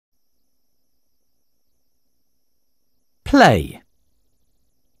Play.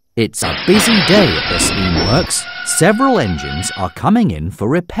 It's a busy day at the Steamworks. Several engines are coming in for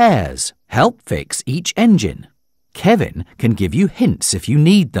repairs. Help fix each engine. Kevin can give you hints if you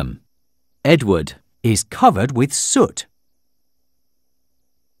need them. Edward is covered with soot.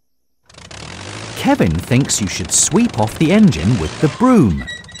 Kevin thinks you should sweep off the engine with the broom.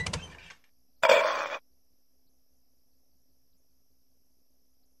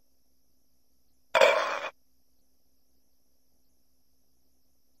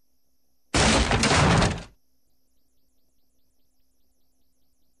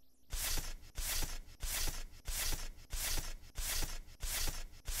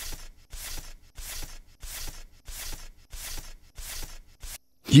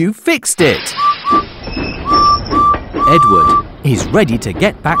 You fixed it! Edward is ready to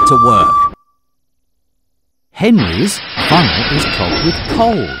get back to work. Henry's funnel is clogged with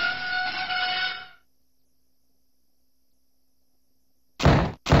coal.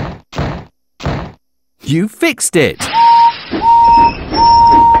 You fixed it!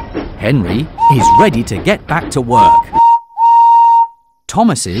 Henry is ready to get back to work.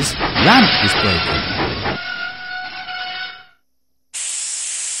 Thomas's lamp is broken.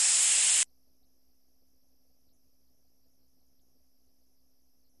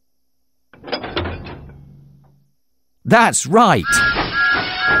 That's right!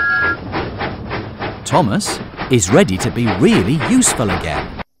 Thomas is ready to be really useful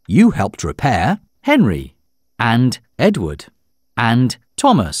again. You helped repair Henry and Edward and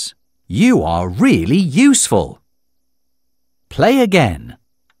Thomas. You are really useful. Play again.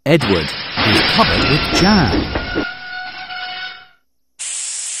 Edward is covered with jam.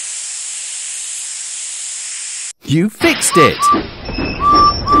 You fixed it!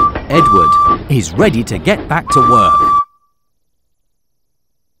 Edward is ready to get back to work.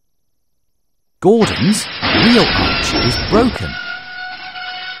 Gordon's wheel arch is broken.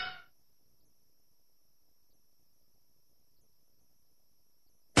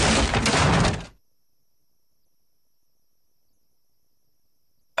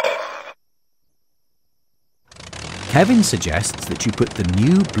 Kevin suggests that you put the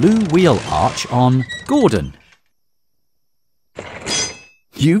new blue wheel arch on Gordon.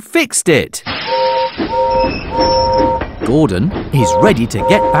 You fixed it! Gordon is ready to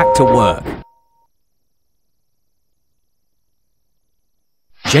get back to work.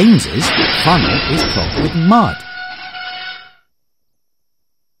 James's funnel is clogged with mud.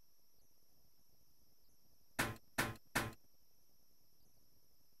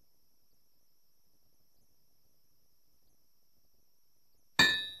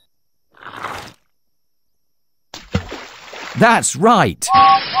 That's right!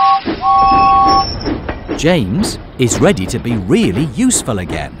 James is ready to be really useful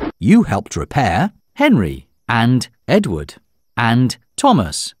again. You helped repair Henry and Edward and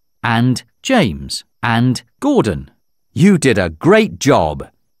Thomas and James and Gordon. You did a great job.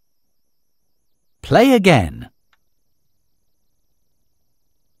 Play again.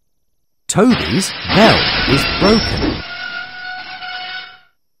 Toby's bell is broken.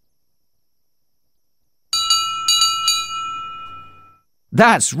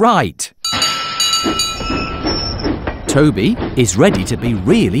 That's right! Toby is ready to be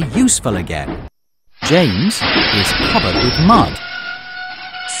really useful again. James is covered with mud.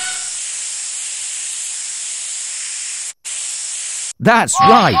 That's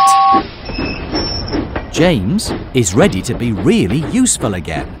right! James is ready to be really useful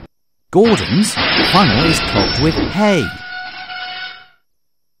again. Gordon's funnel is clogged with hay.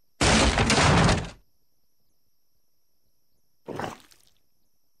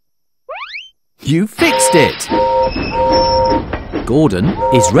 You fixed it! Gordon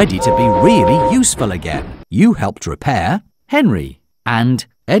is ready to be really useful again. You helped repair Henry and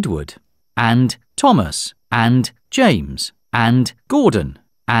Edward and Thomas and James and Gordon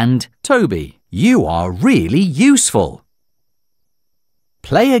and Toby. You are really useful.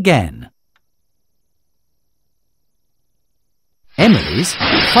 Play again. Emily's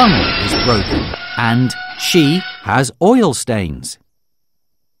funnel is broken and she has oil stains.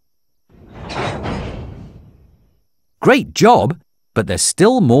 Great job, but there's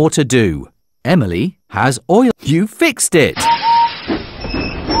still more to do. Emily has oil. You fixed it!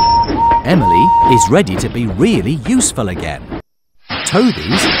 Emily is ready to be really useful again.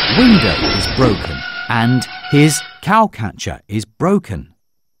 Toby's window is broken and his cowcatcher is broken.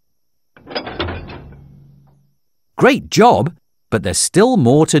 Great job, but there's still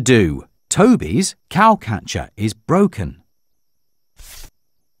more to do. Toby's cowcatcher is broken.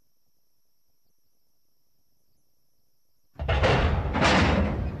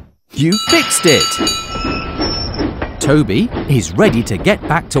 You fixed it! Toby is ready to get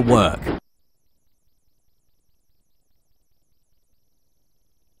back to work.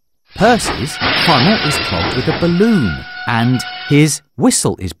 Percy's funnel is clogged with a balloon and his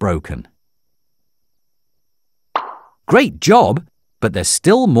whistle is broken. Great job, but there's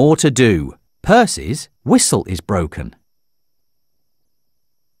still more to do. Percy's whistle is broken.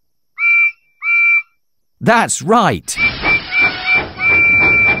 That's right!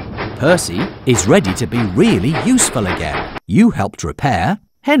 Percy is ready to be really useful again. You helped repair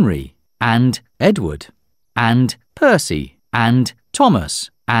Henry and Edward and Percy and Thomas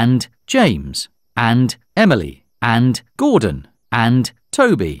and James and Emily and Gordon and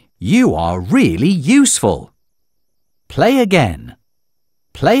Toby. You are really useful. Play again.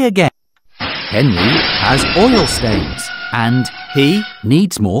 Play again. Henry has oil stains and he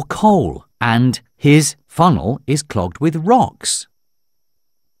needs more coal and his funnel is clogged with rocks.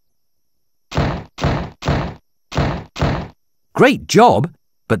 Great job,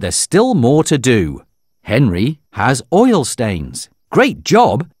 but there's still more to do. Henry has oil stains. Great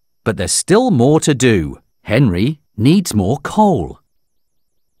job, but there's still more to do. Henry needs more coal.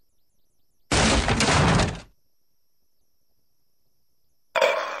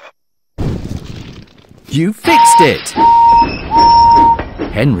 You fixed it!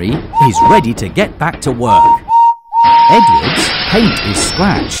 Henry is ready to get back to work. Edward's paint is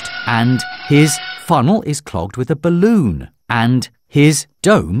scratched and his funnel is clogged with a balloon and his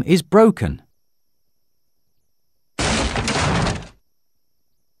dome is broken.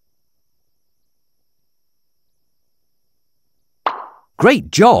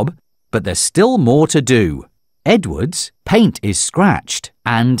 Great job, but there's still more to do. Edward's paint is scratched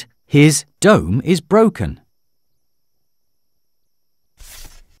and his dome is broken.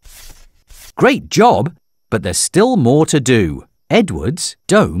 Great job, but there's still more to do. Edward's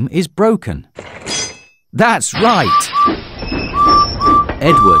dome is broken. That's right!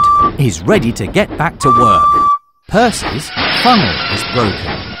 Edward is ready to get back to work. Percy's funnel is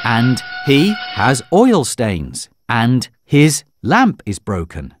broken and he has oil stains and his lamp is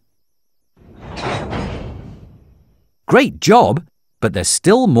broken. Great job, but there's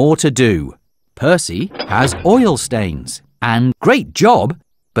still more to do. Percy has oil stains and great job,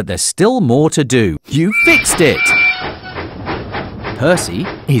 but there's still more to do. You fixed it! Percy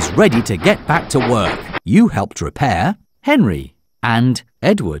is ready to get back to work. You helped repair Henry and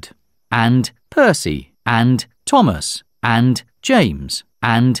Edward and Percy and Thomas and James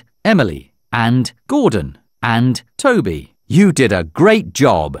and Emily and Gordon and Toby. You did a great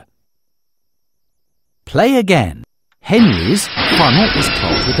job. Play again. Henry's funnel is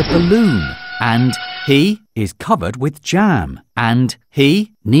clogged with a balloon and he is covered with jam and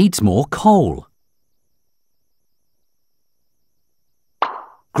he needs more coal.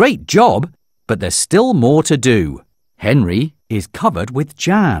 Great job, but there's still more to do. Henry is covered with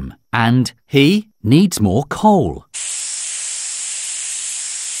jam and he needs more coal.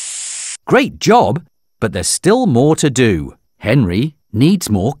 Great job, but there's still more to do. Henry needs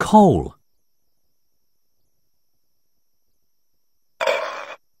more coal.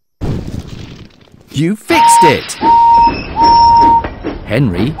 You fixed it!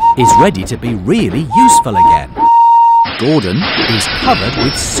 Henry is ready to be really useful again. Gordon is covered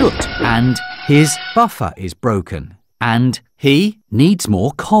with soot and his buffer is broken and he needs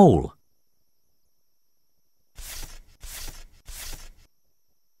more coal.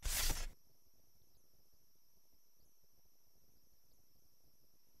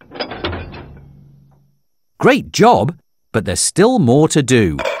 Great job, but there's still more to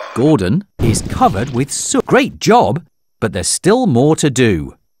do. Gordon is covered with soot. Great job, but there's still more to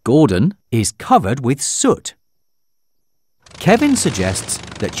do. Gordon is covered with soot. Kevin suggests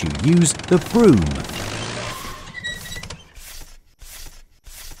that you use the broom.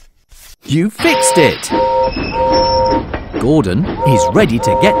 You fixed it! Gordon is ready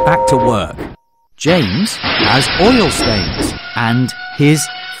to get back to work. James has oil stains and his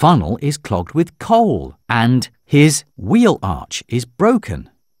funnel is clogged with coal and his wheel arch is broken.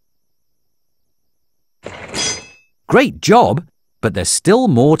 Great job, but there's still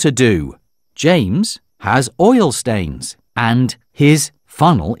more to do. James has oil stains and his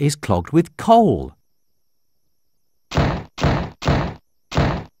funnel is clogged with coal.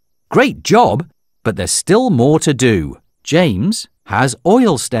 Great job, but there's still more to do. James has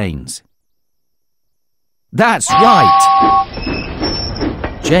oil stains. That's right!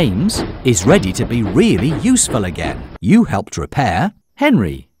 James is ready to be really useful again. You helped repair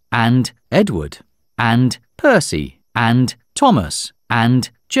Henry and Edward and Percy and Thomas and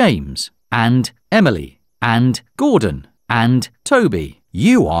James and Emily and Gordon and Toby.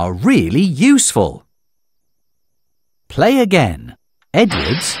 You are really useful. Play again.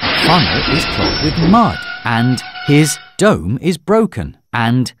 Edward's funnel is clogged with mud, and his dome is broken,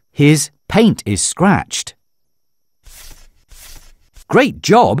 and his paint is scratched. Great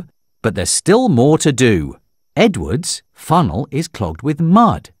job, but there's still more to do. Edward's funnel is clogged with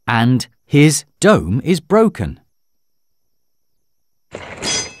mud, and his dome is broken.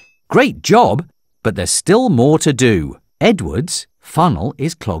 Great job, but there's still more to do. Edward's funnel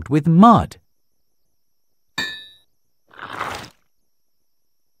is clogged with mud.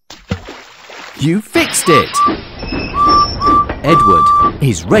 You fixed it! Edward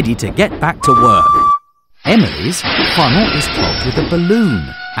is ready to get back to work. Emily's funnel is clogged with a balloon,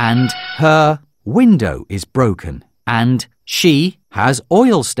 and her window is broken, and she has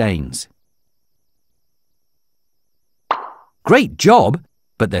oil stains. Great job,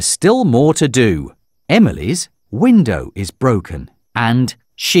 but there's still more to do. Emily's window is broken, and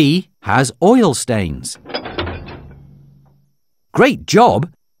she has oil stains. Great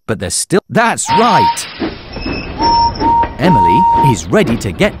job, but there's still... That's right! Emily is ready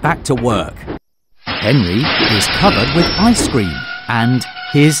to get back to work. Henry is covered with ice cream, and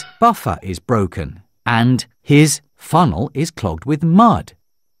his buffer is broken, and his funnel is clogged with mud.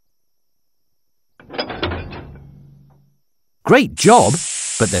 Great job,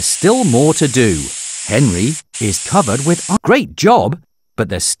 but there's still more to do. Henry is covered with... Great job, but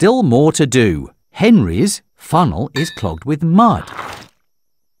there's still more to do. Henry's funnel is clogged with mud.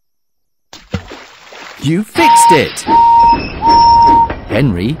 You fixed it!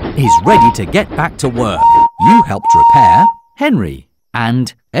 Henry is ready to get back to work. You helped repair Henry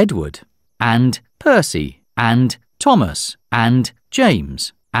and Edward and Percy and Thomas and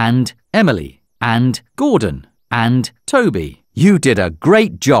James and Emily and Gordon and Toby. You did a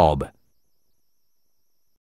great job.